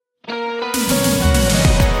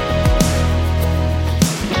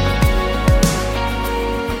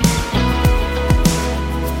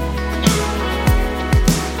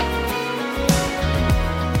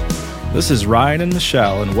This is Ryan and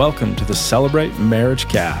Michelle, and welcome to the Celebrate Marriage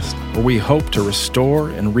Cast, where we hope to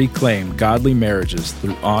restore and reclaim godly marriages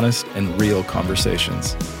through honest and real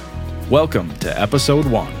conversations. Welcome to episode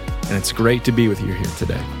 1, and it's great to be with you here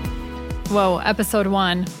today. Whoa, episode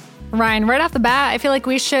 1. Ryan, right off the bat, I feel like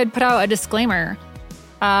we should put out a disclaimer.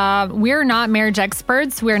 We're not marriage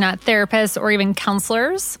experts. We're not therapists or even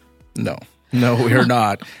counselors. No, we're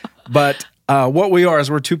not. But what we are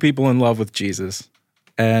is we're two people in love with Jesus.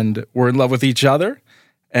 And we're in love with each other,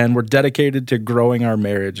 and we're dedicated to growing our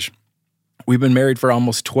marriage. We've been married for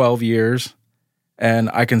almost 12 years, and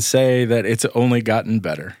I can say that it's only gotten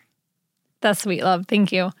better. That's sweet, love.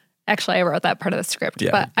 Thank you. Actually, I wrote that part of the script,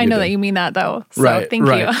 but I know that you mean that, though. So thank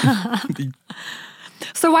you.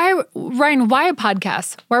 So Ryan, why a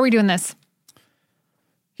podcast? Why are we doing this?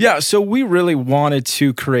 Yeah, so we really wanted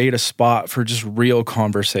to create a spot for just real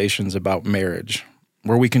conversations about marriage,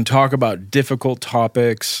 where we can talk about difficult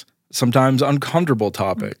topics, sometimes uncomfortable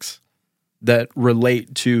topics that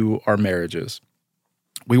relate to our marriages.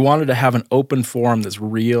 We wanted to have an open forum that's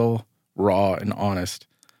real, raw, and honest,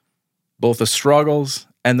 both the struggles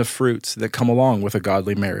and the fruits that come along with a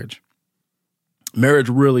godly marriage. Marriage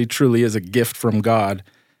really, truly is a gift from God,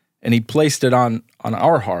 and He placed it on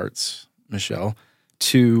our hearts, Michelle,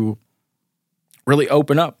 to really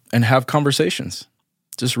open up and have conversations.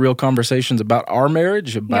 Just real conversations about our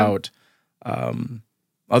marriage, about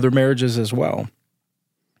other marriages as well.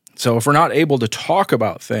 So if we're not able to talk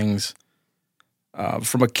about things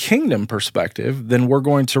from a kingdom perspective, then we're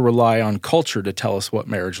going to rely on culture to tell us what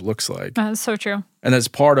marriage looks like. That's so true. And that's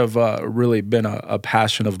part of really been a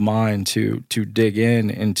passion of mine to dig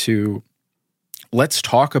into, let's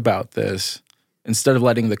talk about this instead of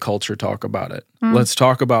letting the culture talk about it. Let's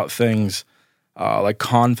talk about things like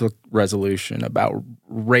conflict resolution, about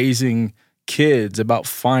raising kids, about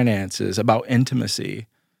finances, about intimacy.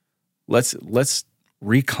 Let's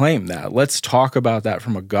reclaim that. Let's talk about that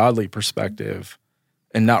from a godly perspective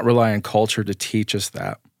and not rely on culture to teach us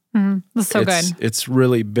that. That's so good. It's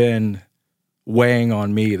really been weighing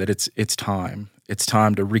on me that it's time. It's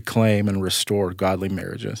time to reclaim and restore godly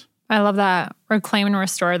marriages. I love that. Reclaim and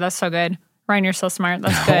restore. That's so good. Ryan, you're so smart.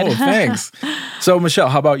 That's good. Oh, thanks. So, Michelle,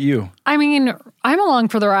 how about you? I mean, I'm along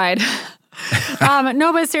for the ride.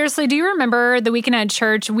 No, but seriously, do you remember the weekend at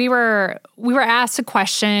church? We were asked a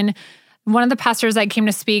question. One of the pastors that came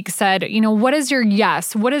to speak said, what is your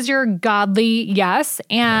yes? What is your godly yes?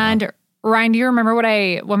 And Ryan, do you remember what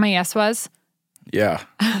my yes was? Yeah.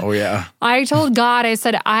 Oh, yeah. I told God, I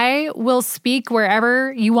said, I will speak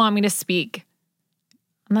wherever you want me to speak.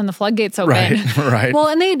 And then the floodgates opened. Right. Well,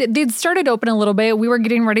 and they'd started open a little bit. We were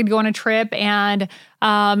getting ready to go on a trip, and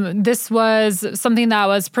this was something that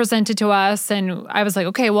was presented to us. And I was like,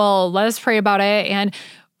 okay, well, let us pray about it. And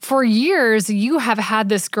for years, you have had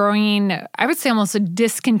this growing, I would say almost a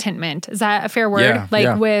discontentment. Is that a fair word?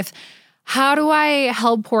 Yeah, with how do I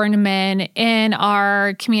help pour into men in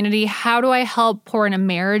our community? How do I help pour into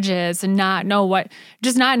marriages and not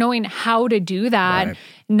knowing how to do that. Right.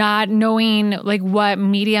 Not knowing what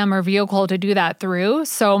medium or vehicle to do that through.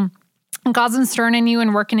 So God's been stirring in you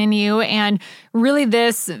and working in you. And really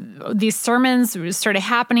these sermons started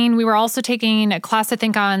happening. We were also taking a class, I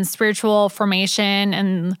think, on spiritual formation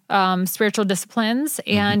and spiritual disciplines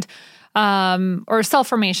and or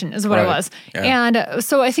self-formation is what it was. Yeah. And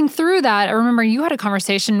so I think through that, I remember you had a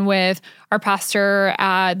conversation with our pastor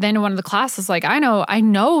then in one of the classes, I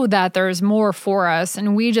know that there's more for us.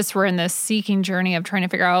 And we just were in this seeking journey of trying to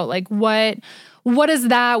figure out what is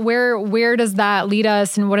that? Where does that lead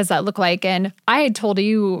us? And what does that look like? And I had told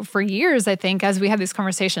you for years, I think, as we had these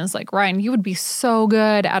conversations, Ryan, you would be so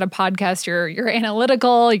good at a podcast. You're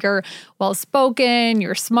analytical, you're well-spoken,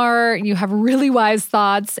 you're smart, you have really wise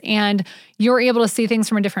thoughts, and you're able to see things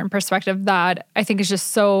from a different perspective that I think is just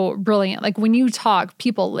so brilliant. When you talk,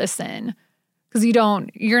 people listen. Because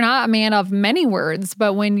you're not a man of many words,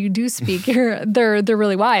 but when you do speak, they're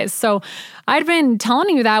really wise. So I'd been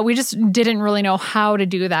telling you that we just didn't really know how to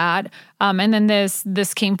do that. And then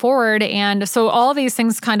this came forward. And so all these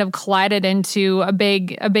things kind of collided into a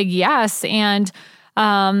big yes. And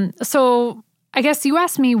so I guess you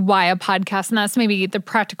asked me why a podcast, and that's maybe the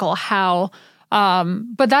practical how.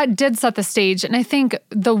 But that did set the stage. And I think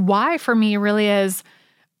the why for me really is,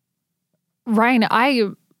 Ryan,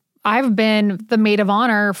 I've been the maid of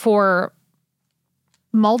honor for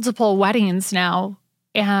multiple weddings now,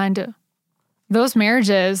 and those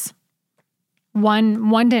marriages,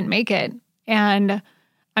 one didn't make it, and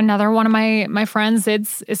another one of my friends,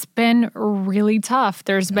 it's been really tough.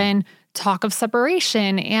 There's been talk of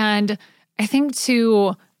separation, and I think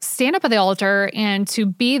to stand up at the altar and to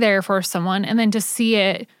be there for someone, and then to see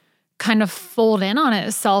it kind of fold in on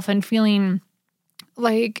itself and feeling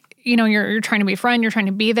like, you're trying to be a friend, you're trying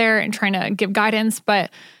to be there and trying to give guidance, but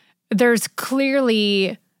there's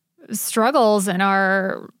clearly struggles in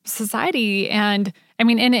our society. And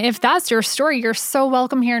and if that's your story, you're so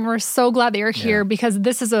welcome here. And we're so glad that you're here because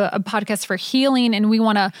this is a podcast for healing and we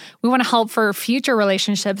want to help for future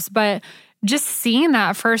relationships. But just seeing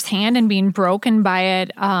that firsthand and being broken by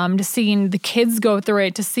it, just seeing the kids go through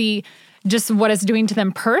it, to see just what it's doing to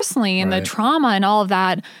them personally and the trauma and all of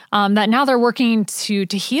that, that now they're working to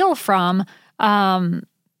heal from,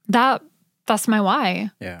 that's my why.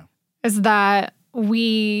 Yeah. Is that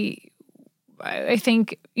I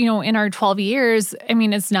think, in our 12 years,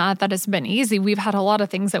 it's not that it's been easy. We've had a lot of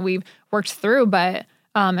things that we've worked through, but,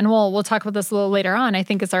 and we'll talk about this a little later on. I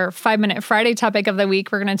think it's our 5-Minute Friday topic of the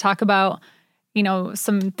week. We're going to talk about,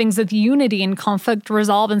 some things with unity and conflict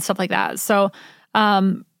resolve and stuff like that. So,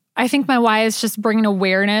 I think my why is just bringing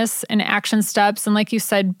awareness and action steps. And like you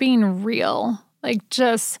said, being real, like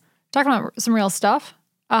just talking about some real stuff.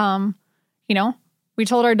 We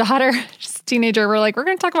told our daughter, she's a teenager, we're like, we're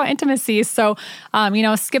going to talk about intimacy. So,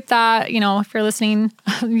 skip that, if you're listening,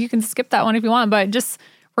 you can skip that one if you want, but just,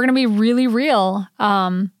 we're going to be really real.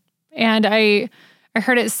 And I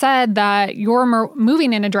heard it said that you're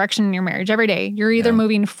moving in a direction in your marriage every day. You're either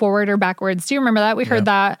moving forward or backwards. Do you remember that? We heard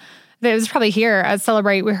that. It was probably here at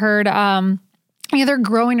Celebrate. We heard either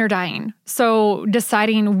growing or dying. So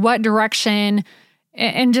deciding what direction,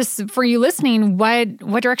 and just for you listening,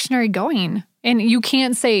 what direction are you going? And you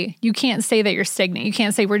can't say that you're stagnant. You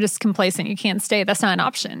can't say we're just complacent. You can't stay. That's not an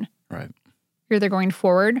option. Right. You're either going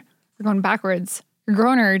forward or going backwards. You're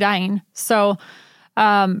growing or you're dying. So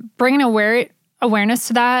bringing awareness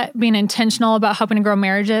to that, being intentional about helping to grow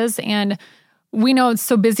marriages. And we know it's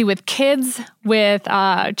so busy with kids, with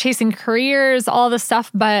chasing careers, all this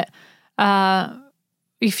stuff. But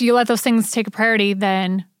if you let those things take a priority,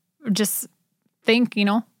 then just think,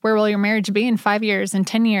 where will your marriage be in 5 years, in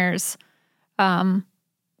 10 years? I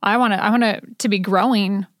want it to be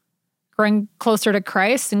growing closer to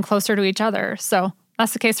Christ and closer to each other. So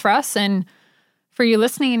that's the case for us. And for you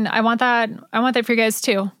listening, I want that for you guys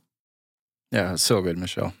too. Yeah, it's so good,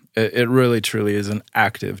 Michelle. It really, truly is an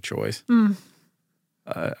active choice.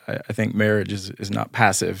 I think marriage is not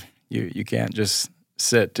passive. You can't just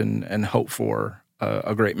sit and hope for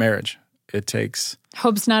a great marriage. It takes...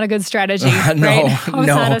 Hope's not a good strategy, right? Hope's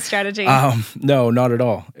not a strategy. No, not at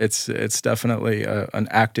all. It's definitely an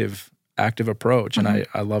active approach, and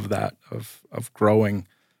I love that of growing.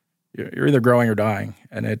 You're either growing or dying,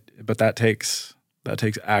 but that takes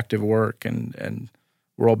active work, and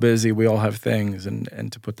we're all busy. We all have things,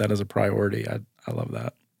 and to put that as a priority, I love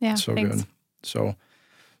that. Yeah, so thanks. Good.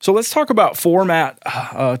 So let's talk about format,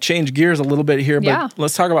 change gears a little bit here, but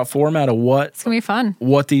let's talk about format of it's going to be fun.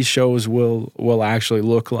 What these shows will actually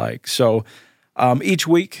look like. So each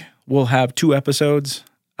week we'll have 2 episodes.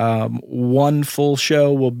 One full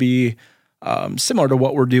show will be similar to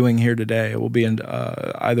what we're doing here today. It will be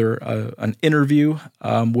either an interview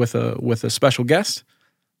with a special guest,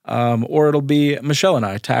 or it'll be Michelle and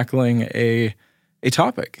I tackling a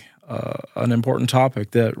topic, an important topic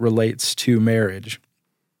that relates to marriage.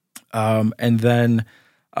 And then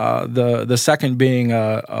the second being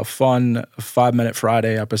a fun 5-Minute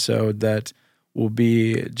Friday episode that will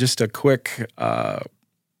be just a quick,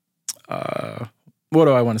 what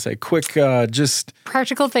do I want to say? Quick, just...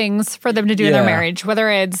 practical things for them to do in their marriage, whether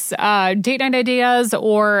it's date night ideas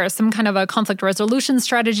or some kind of a conflict resolution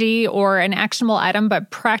strategy or an actionable item,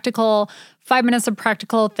 but practical 5 minutes of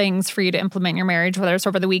practical things for you to implement in your marriage, whether it's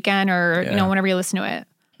over the weekend or, whenever you listen to it.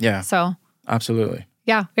 Yeah. So. Absolutely.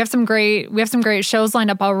 Yeah, we have some great shows lined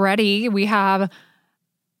up already. We have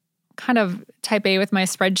kind of type A with my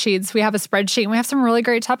spreadsheets. We have a spreadsheet and we have some really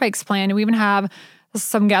great topics planned. We even have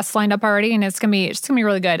some guests lined up already, and it's gonna be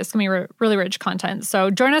really good. It's gonna be really rich content. So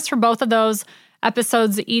join us for both of those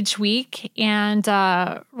episodes each week. And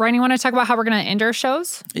Ryan, you want to talk about how we're gonna end our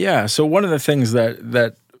shows? Yeah. So one of the things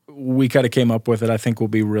that we kind of came up with that I think will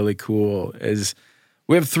be really cool is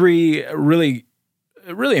we have 3 really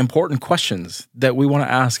important questions that we want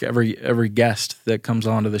to ask every guest that comes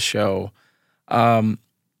onto the show.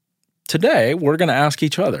 Today, we're going to ask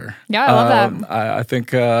each other. Yeah, I love that. I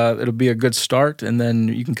think it'll be a good start, and then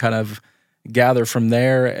you can kind of gather from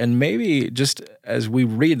there. And maybe just as we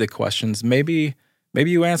read the questions, maybe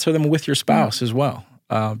you answer them with your spouse as well,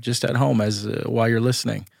 just at home while you're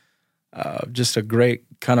listening. Just a great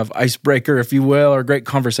kind of icebreaker, if you will, or a great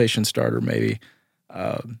conversation starter, maybe.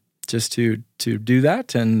 Just to do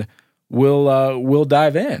that, and we'll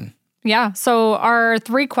dive in. Yeah. So our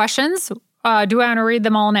 3 questions. Do I want to read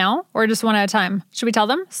them all now or just one at a time? Should we tell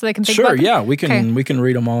them so they can think about them? Yeah. We can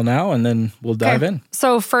read them all now and then we'll dive in.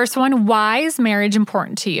 So first one, why is marriage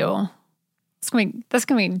important to you? That's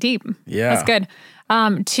gonna be deep. Yeah. That's good.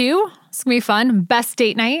 2, it's gonna be fun. Best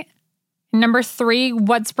date night. Number 3,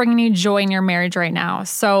 what's bringing you joy in your marriage right now?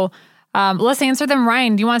 So let's answer them.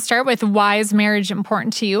 Ryan, do you want to start with why is marriage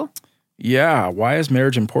important to you? Yeah, why is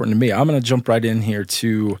marriage important to me? I'm going to jump right in here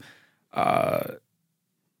to, we're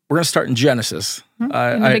going to start in Genesis. In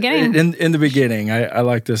the beginning. In the beginning, I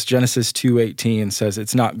like this. Genesis 2:18 says,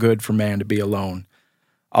 it's not good for man to be alone.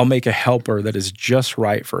 I'll make a helper that is just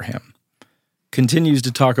right for him. Continues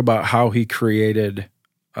to talk about how he created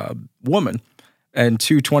a woman. And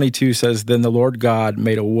 2:22 says, then the Lord God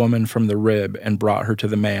made a woman from the rib and brought her to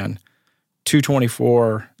the man.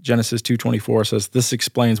 Genesis 2:24 says, this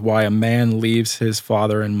explains why a man leaves his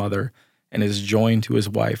father and mother and is joined to his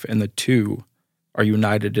wife, and the two are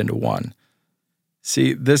united into one.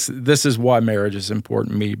 See, this is why marriage is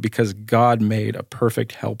important to me, because God made a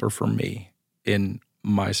perfect helper for me in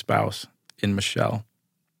my spouse, in Michelle.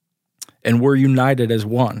 And we're united as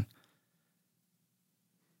one.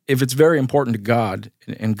 If it's very important to God,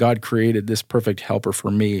 and God created this perfect helper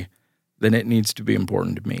for me, then it needs to be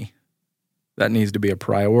important to me. That needs to be a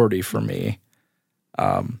priority for me.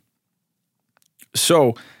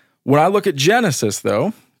 So when I look at Genesis,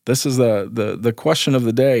 though, this is the question of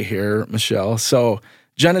the day here, Michelle. So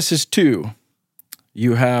Genesis 2,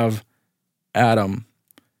 you have Adam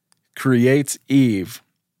creates Eve.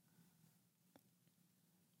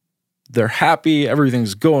 They're happy.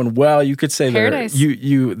 Everything's going well. You could say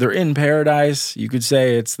they're in paradise. You could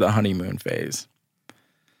say it's the honeymoon phase.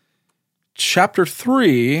 Chapter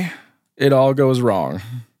 3, it all goes wrong.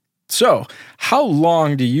 So, how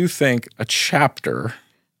long do you think a chapter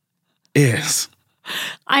is?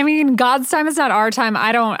 I mean, God's time is not our time.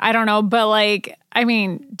 I don't know, but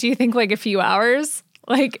do you think a few hours?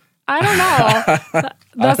 I don't know.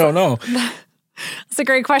 I don't know. That's a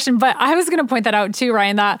great question, but I was going to point that out too,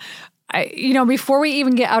 Ryan, that before we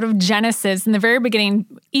even get out of Genesis, in the very beginning,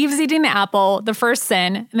 Eve's eating the apple, the first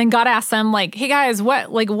sin, and then God asks them, hey guys, what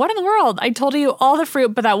in the world? I told you all the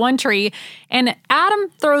fruit but that one tree. And Adam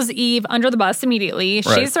throws Eve under the bus immediately.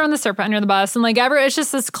 Right. She's throwing the serpent under the bus. And it's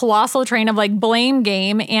just this colossal train of blame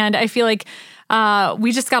game. And I feel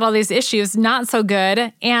we just got all these issues, not so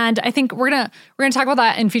good. And I think we're gonna talk about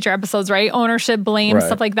that in future episodes, right? Ownership, blame,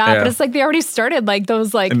 stuff like that. Yeah. But it's they already started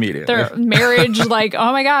those their marriage,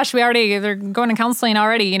 oh my gosh, they're going to counseling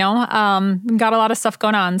already, got a lot of stuff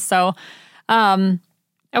going on. So,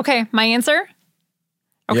 okay, my answer.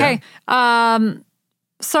 Okay. Yeah.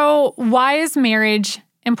 So why is marriage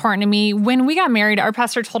important to me? When we got married, our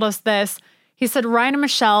pastor told us this. He said, Ryan and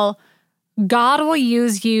Michelle, God will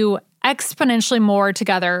use you exponentially more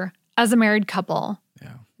together as a married couple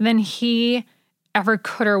than he ever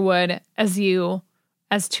could or would as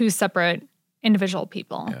two separate individual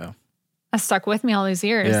people. Yeah. That stuck with me all these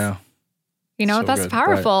years. Yeah. So that's good.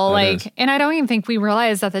 Powerful. Right. And I don't even think we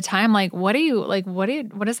realized at the time, what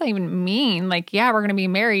does that even mean? We're going to be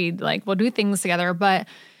married, we'll do things together, but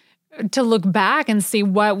to look back and see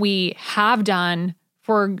what we have done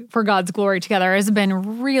for God's glory together has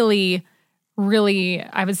been really, really,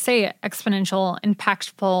 I would say, exponential,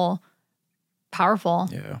 impactful, powerful.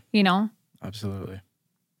 Yeah. Absolutely.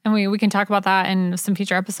 And we can talk about that in some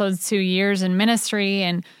future episodes, 2 years in ministry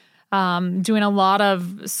and doing a lot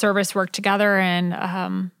of service work together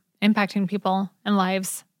and impacting people and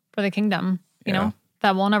lives for the kingdom, you know,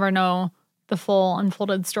 that we'll never know the full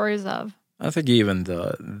unfolded stories of. I think even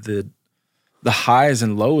the highs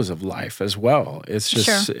and lows of life as well. It's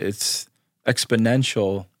just, it's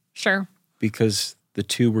exponential. Sure. Because the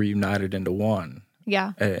two were united into one.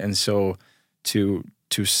 Yeah. And so to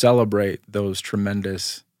celebrate those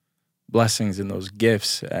tremendous blessings and those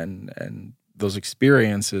gifts and those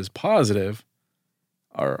experiences positive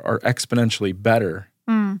are exponentially better.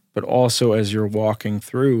 But also as you're walking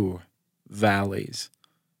through valleys,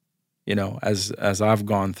 as I've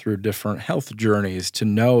gone through different health journeys, to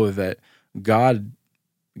know that God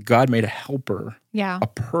made a helper, a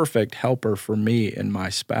perfect helper for me and my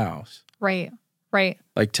spouse. Right.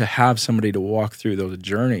 To have somebody to walk through those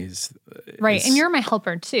journeys. Right. And you're my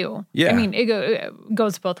helper too. Yeah. I mean, it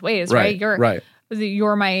goes both ways, right? You're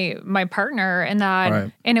my partner in that.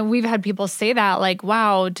 Right. And we've had people say that,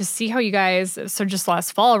 wow, to see how you guys, so just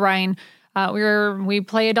last fall, Ryan, we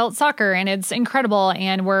play adult soccer and it's incredible.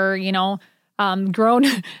 And we're,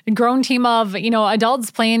 grown team of,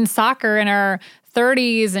 adults playing soccer in our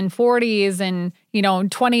 30s and 40s and,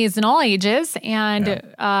 20s and all ages. And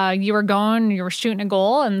you were shooting a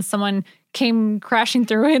goal and someone came crashing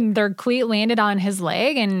through and their cleat landed on his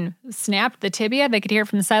leg and snapped the tibia. They could hear it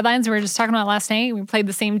from the sidelines. We were just talking about last night. We played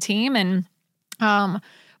the same team. And,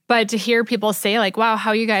 but to hear people say like, wow,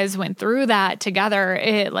 how you guys went through that together,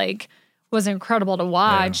 it like was incredible to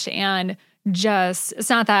watch. And just, it's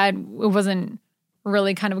not that it wasn't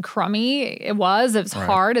really kind of crummy. It was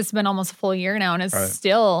hard. It's been almost a full year now and it's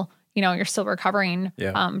still, you're still recovering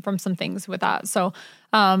from some things with that. So,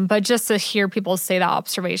 but just to hear people say that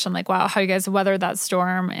observation, like, wow, how you guys weathered that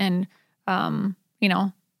storm and,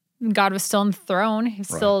 God was still on the throne. He's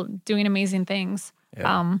still doing amazing things.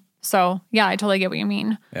 Yeah. So yeah, I totally get what you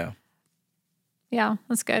mean. Yeah. Yeah,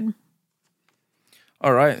 that's good.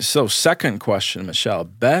 All right. So second question, Michelle,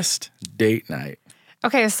 best date night.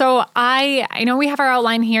 Okay, so I know we have our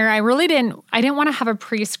outline here. I didn't want to have a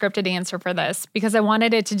pre-scripted answer for this because I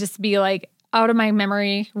wanted it to just be like out of my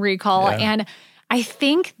memory recall. Yeah. And I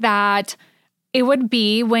think that it would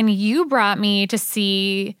be when you brought me to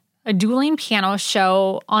see a dueling piano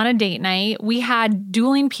show on a date night. We had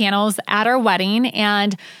dueling pianos at our wedding,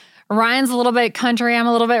 and Ryan's a little bit country, I'm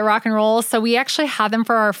a little bit rock and roll. So we actually had them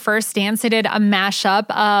for our first dance. They did a mashup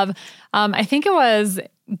of, I think it was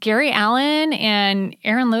Gary Allan and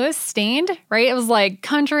Aaron Lewis, Stained, right? It was like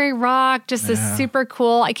country rock, just this super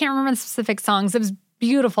cool. I can't remember the specific songs. It was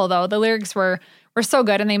beautiful though. The lyrics were so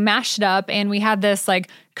good, and they mashed it up, and we had this like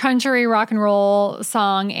country rock and roll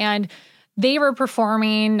song, and they were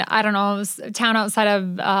performing, I don't know, a town outside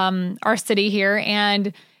of our city here,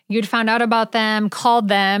 and you'd found out about them, called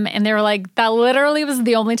them, and they were like, that literally was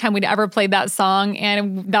the only time we'd ever played that song,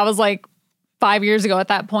 and that was like 5 years ago at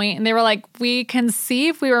that point. And they were like, we can see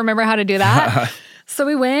if we remember how to do that. So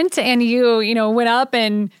we went, and you went up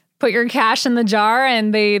and put your cash in the jar,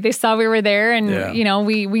 and they saw we were there, and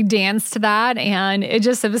we danced to that, and it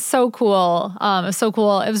was so cool. It was so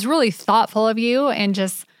cool. It was really thoughtful of you, and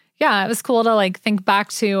just it was cool to like think back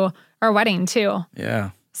to our wedding too.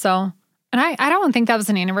 Yeah. So, and I don't think that was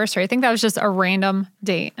an anniversary. I think that was just a random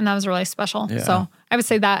date, and that was really special. Yeah. So I would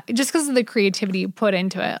say that just because of the creativity you put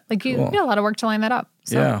into it, like you did a lot of work to line that up.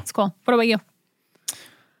 So it's cool. What about you?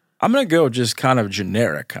 I'm going to go just kind of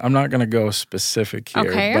generic. I'm not going to go specific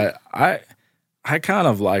here, but I kind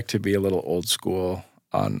of like to be a little old school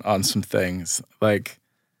on some things. Like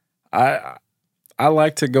I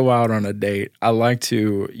like to go out on a date. I like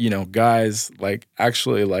to, guys like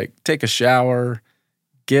actually like take a shower,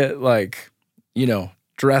 get like,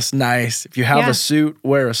 dress nice. If you have a suit,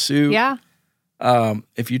 wear a suit. Yeah.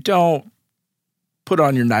 If you don't, put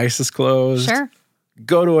on your nicest clothes. Sure.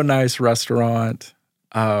 Go to a nice restaurant.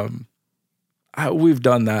 We've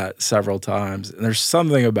done that several times, and there's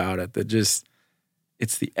something about it that just,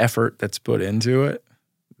 it's the effort that's put into it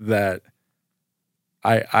that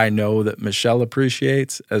I know that Michelle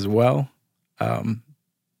appreciates as well.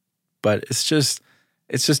 But it's just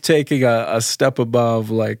taking a step above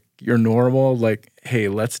like your normal, like, hey,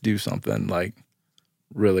 let's do something like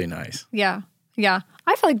really nice. Yeah. Yeah.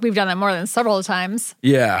 I feel like we've done that more than several times.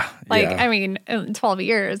 Yeah. Like, I mean, in 12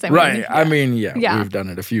 years. We've done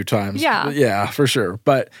it a few times. Yeah. Yeah, for sure.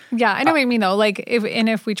 But yeah, I know what you mean though. Like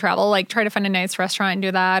if we travel, like try to find a nice restaurant and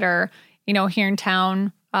do that, or, here in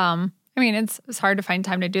town. It's hard to find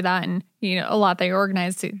time to do that, and, a lot that you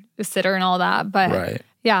organize to the sitter and all that. But right.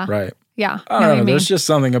 Yeah. Right. Yeah. I don't know. There's just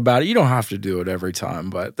something about it. You don't have to do it every time,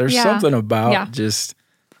 but there's something about just,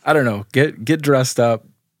 I don't know, get dressed up,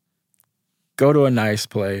 go to a nice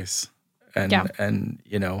place, and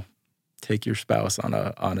take your spouse on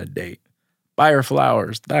a date. Buy her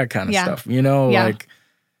flowers, that kind of stuff. Like,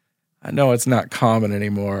 I know it's not common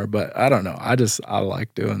anymore, but I don't know. I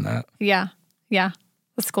like doing that. Yeah. Yeah.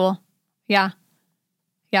 That's cool. Yeah.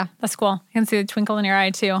 Yeah, that's cool. You can see the twinkle in your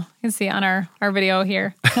eye too. You can see it on our video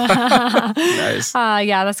here. Nice.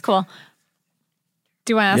 Yeah, that's cool.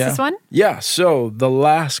 Do you want to ask this one? Yeah. So the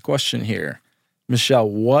last question here, Michelle,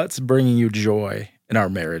 what's bringing you joy in our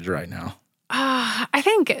marriage right now? I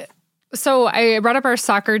think, so I brought up our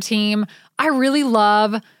soccer team. I really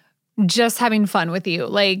love just having fun with you.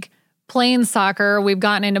 Like playing soccer. We've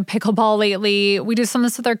gotten into pickleball lately. We do some of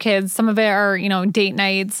this with our kids. Some of it are, date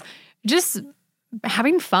nights. Just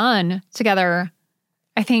having fun together,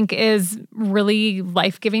 I think, is really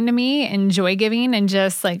life-giving to me and joy-giving, and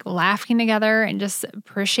just like laughing together and just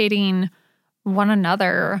appreciating one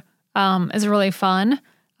another is really fun.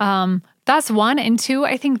 That's one. And two,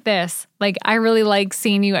 I think this, like, I really like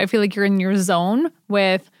seeing you. I feel like you're in your zone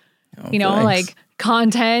with, like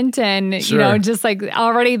content and, just like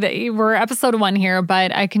already we're episode 1 here,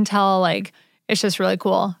 but I can tell like, it's just really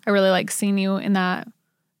cool. I really like seeing you in that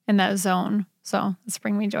zone. So it's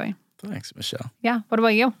bringing me joy. Thanks, Michelle. Yeah. What about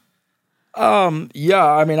you? Yeah,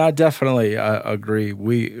 I mean, I definitely agree.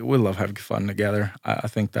 We love having fun together. I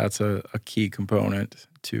think that's a key component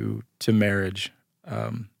to marriage.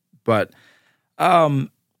 But I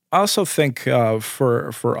also think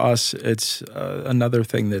for us, it's another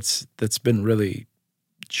thing that's been really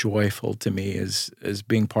joyful to me is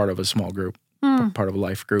being part of a small group, part of a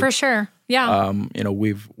life group. For sure, yeah.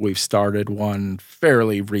 We've started one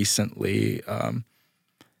fairly recently, and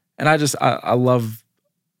I love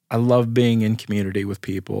being in community with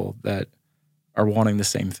people that are wanting the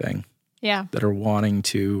same thing. Yeah. That are wanting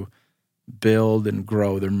to build and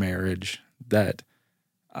grow their marriage. That,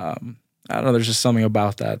 I don't know, there's just something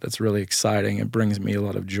about that that's really exciting. It brings me a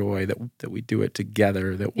lot of joy that we do it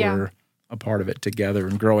together, that we're a part of it together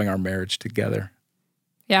and growing our marriage together.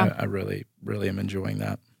 Yeah. I really, really am enjoying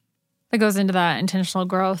that. It goes into that intentional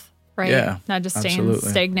growth, right? Yeah. Not just staying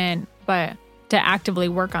stagnant, but to actively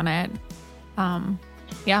work on it.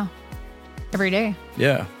 Every day.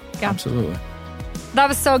 Yeah, absolutely. That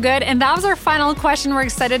was so good. And that was our final question. We're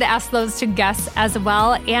excited to ask those to guests as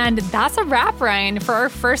well. And that's a wrap, Ryan, for our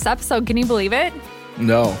first episode. Can you believe it?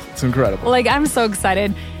 No, it's incredible. I'm so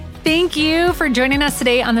excited. Thank you for joining us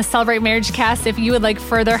today on the Celebrate Marriage Cast. If you would like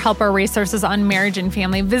further help or resources on marriage and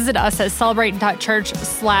family, visit us at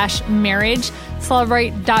celebrate.church/marriage,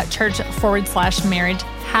 celebrate.church/marriage.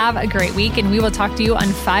 Have a great week, and we will talk to you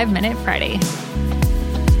on 5 Minute Friday.